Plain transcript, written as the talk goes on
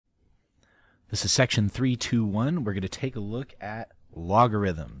This is section 321. We're going to take a look at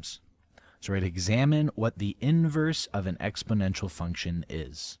logarithms. So we're going to examine what the inverse of an exponential function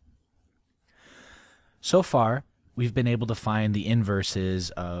is. So far, we've been able to find the inverses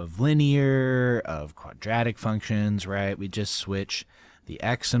of linear, of quadratic functions, right? We just switch the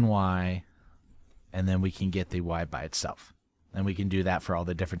x and y, and then we can get the y by itself. And we can do that for all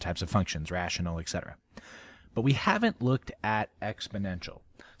the different types of functions, rational, etc. But we haven't looked at exponential.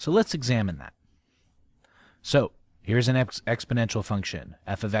 So let's examine that. So here's an exponential function.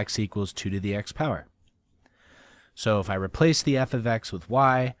 F of x equals 2 to the x power. So if I replace the f of x with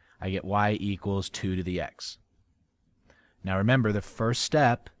y, I get y equals 2 to the x. Now remember, the first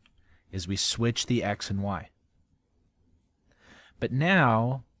step is we switch the x and y. But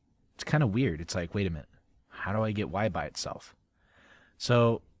now, it's kind of weird. It's like, wait a minute, how do I get y by itself?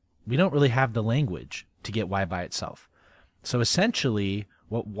 So we don't really have the language to get y by itself. So essentially,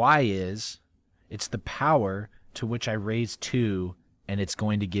 what y is, it's the power to which I raise 2, and it's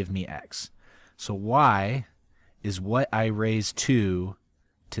going to give me x. So y is what I raise 2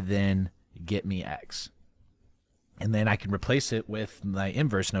 to then get me x. And then I can replace it with my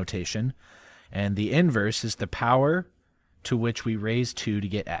inverse notation, and the inverse is the power to which we raise 2 to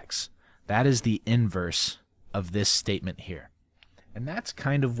get x. That is the inverse of this statement here. And that's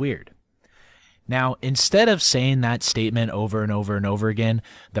kind of weird. Now, instead of saying that statement over and over and over again,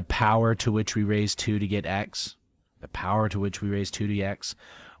 the power to which we raise 2 to get x, the power to which we raise 2 to get x,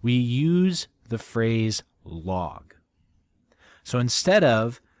 we use the phrase log. So instead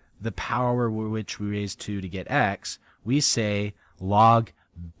of the power which we raise 2 to get x, we say log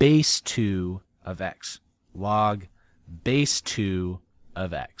base 2 of x. Log base 2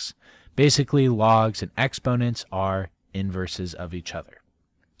 of x. Basically, logs and exponents are inverses of each other.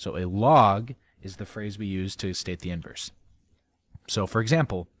 So a log is the phrase we use to state the inverse. So for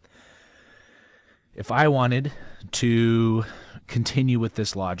example, if I wanted to continue with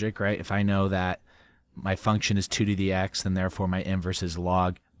this logic, right, if I know that my function is 2 to the x, then therefore my inverse is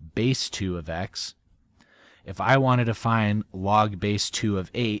log base 2 of x. If I wanted to find log base 2 of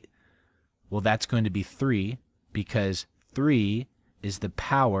 8, well, that's going to be 3, because 3 is the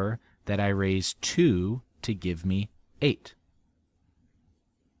power that I raise 2 to give me 8.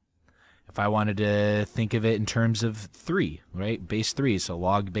 If I wanted to think of it in terms of 3, right, base 3, so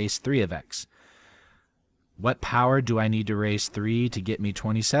log base 3 of x. What power do I need to raise 3 to get me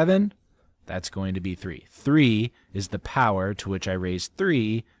 27? That's going to be 3. 3 is the power to which I raise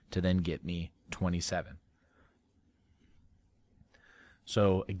 3 to then get me 27.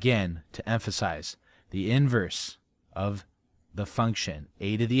 So again, to emphasize, the inverse of the function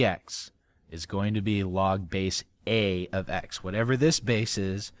a to the x is going to be log base a of x. Whatever this base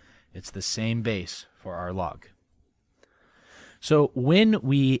is, it's the same base for our log. So when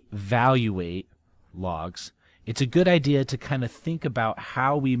we evaluate logs, it's a good idea to kind of think about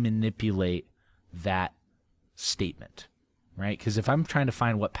how we manipulate that statement, right? Because if I'm trying to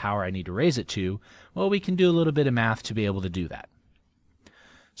find what power I need to raise it to, well, we can do a little bit of math to be able to do that.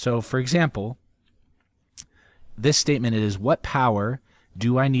 So for example, this statement is, what power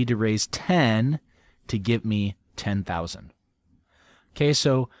do I need to raise 10 to give me 10,000? Okay,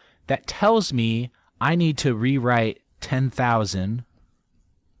 so that tells me I need to rewrite 10,000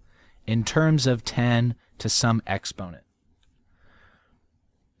 in terms of 10 to some exponent.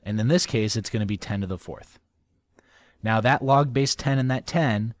 And in this case, it's going to be 10 to the 4th. Now that log base 10 and that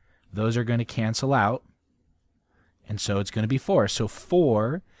 10, those are going to cancel out. And so it's going to be 4. So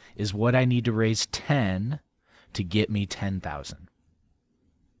 4 is what I need to raise 10 to get me 10,000.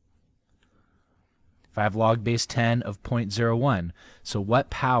 If I have log base 10 of 0.01, so what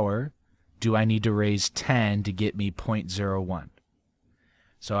power do I need to raise 10 to get me 0.01?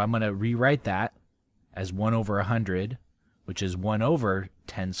 So I'm going to rewrite that as 1 over 100, which is 1 over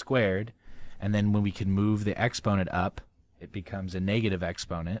 10 squared. And then when we can move the exponent up, it becomes a negative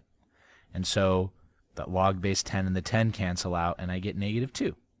exponent. And so the log base 10 and the 10 cancel out, and I get negative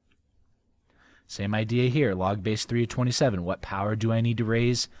 2. Same idea here. Log base 3 of 27. What power do I need to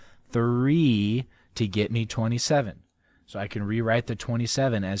raise 3 to get me 27? So I can rewrite the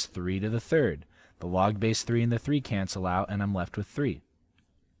 27 as 3 to the 3rd. The log base 3 and the 3 cancel out, and I'm left with 3.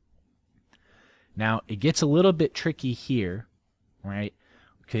 Now, it gets a little bit tricky here, right?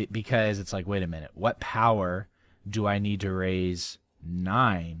 Because it's like, wait a minute, what power do I need to raise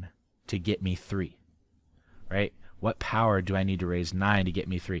 9 to get me 3? Right? What power do I need to raise 9 to get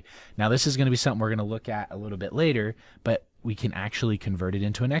me 3? Now, this is going to be something we're going to look at a little bit later, but we can actually convert it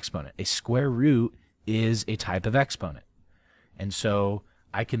into an exponent. A square root is a type of exponent. And so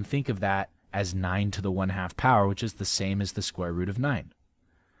I can think of that as 9 to the 1/2 power, which is the same as the square root of 9.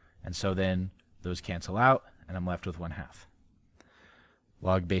 And so then Those cancel out, and I'm left with 1/2.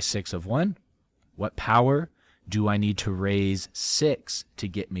 Log base 6 of 1. What power do I need to raise 6 to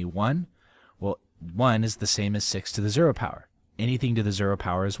get me 1? Well, 1 is the same as 6 to the 0 power. Anything to the 0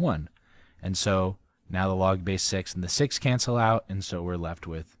 power is 1. And so now the log base 6 and the 6 cancel out, and so we're left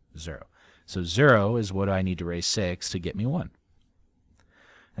with 0. So 0 is what I need to raise 6 to get me 1.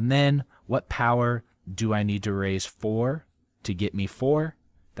 And then what power do I need to raise 4 to get me 4?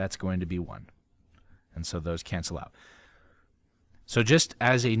 That's going to be 1. And so those cancel out. So just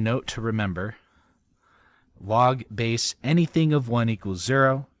as a note to remember, log base anything of 1 equals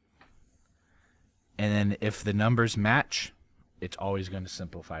 0. And then if the numbers match, it's always going to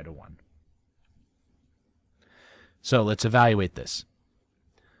simplify to 1. So let's evaluate this.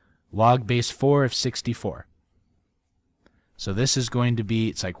 Log base 4 of 64. So this is going to be,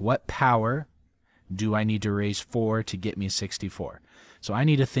 it's like, what power do I need to raise 4 to get me 64? So I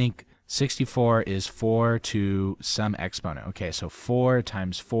need to think 64 is 4 to some exponent. Okay, so 4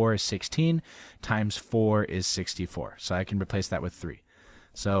 times 4 is 16, times 4 is 64. So I can replace that with 3.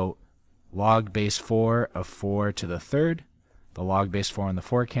 So log base 4 of 4 to the 3rd, the log base 4 and the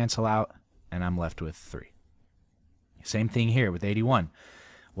 4 cancel out, and I'm left with 3. Same thing here with 81.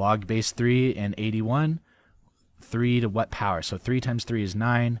 Log base 3 and 81, 3 to what power? So 3 times 3 is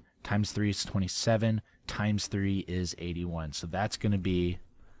 9, times 3 is 27, times 3 is 81. So that's going to be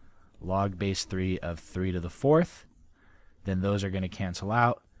log base 3 of 3 to the 4th. Then those are going to cancel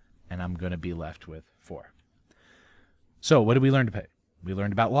out, and I'm going to be left with 4. So what did we learn today? We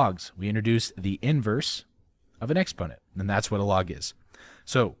learned about logs. We introduced the inverse of an exponent, and that's what a log is.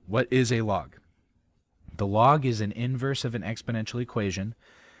 So what is a log? The log is an inverse of an exponential equation,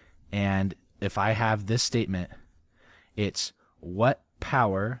 and if I have this statement, it's what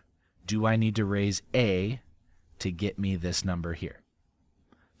power do I need to raise a to get me this number here?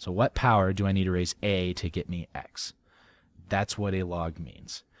 So what power do I need to raise a to get me x? That's what a log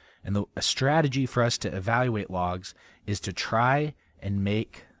means. And a strategy for us to evaluate logs is to try and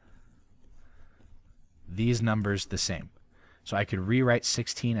make these numbers the same. So I could rewrite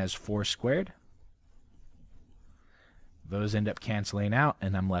 16 as 4 squared. Those end up canceling out,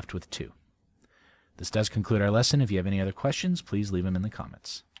 and I'm left with 2. This does conclude our lesson. If you have any other questions, please leave them in the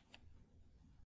comments.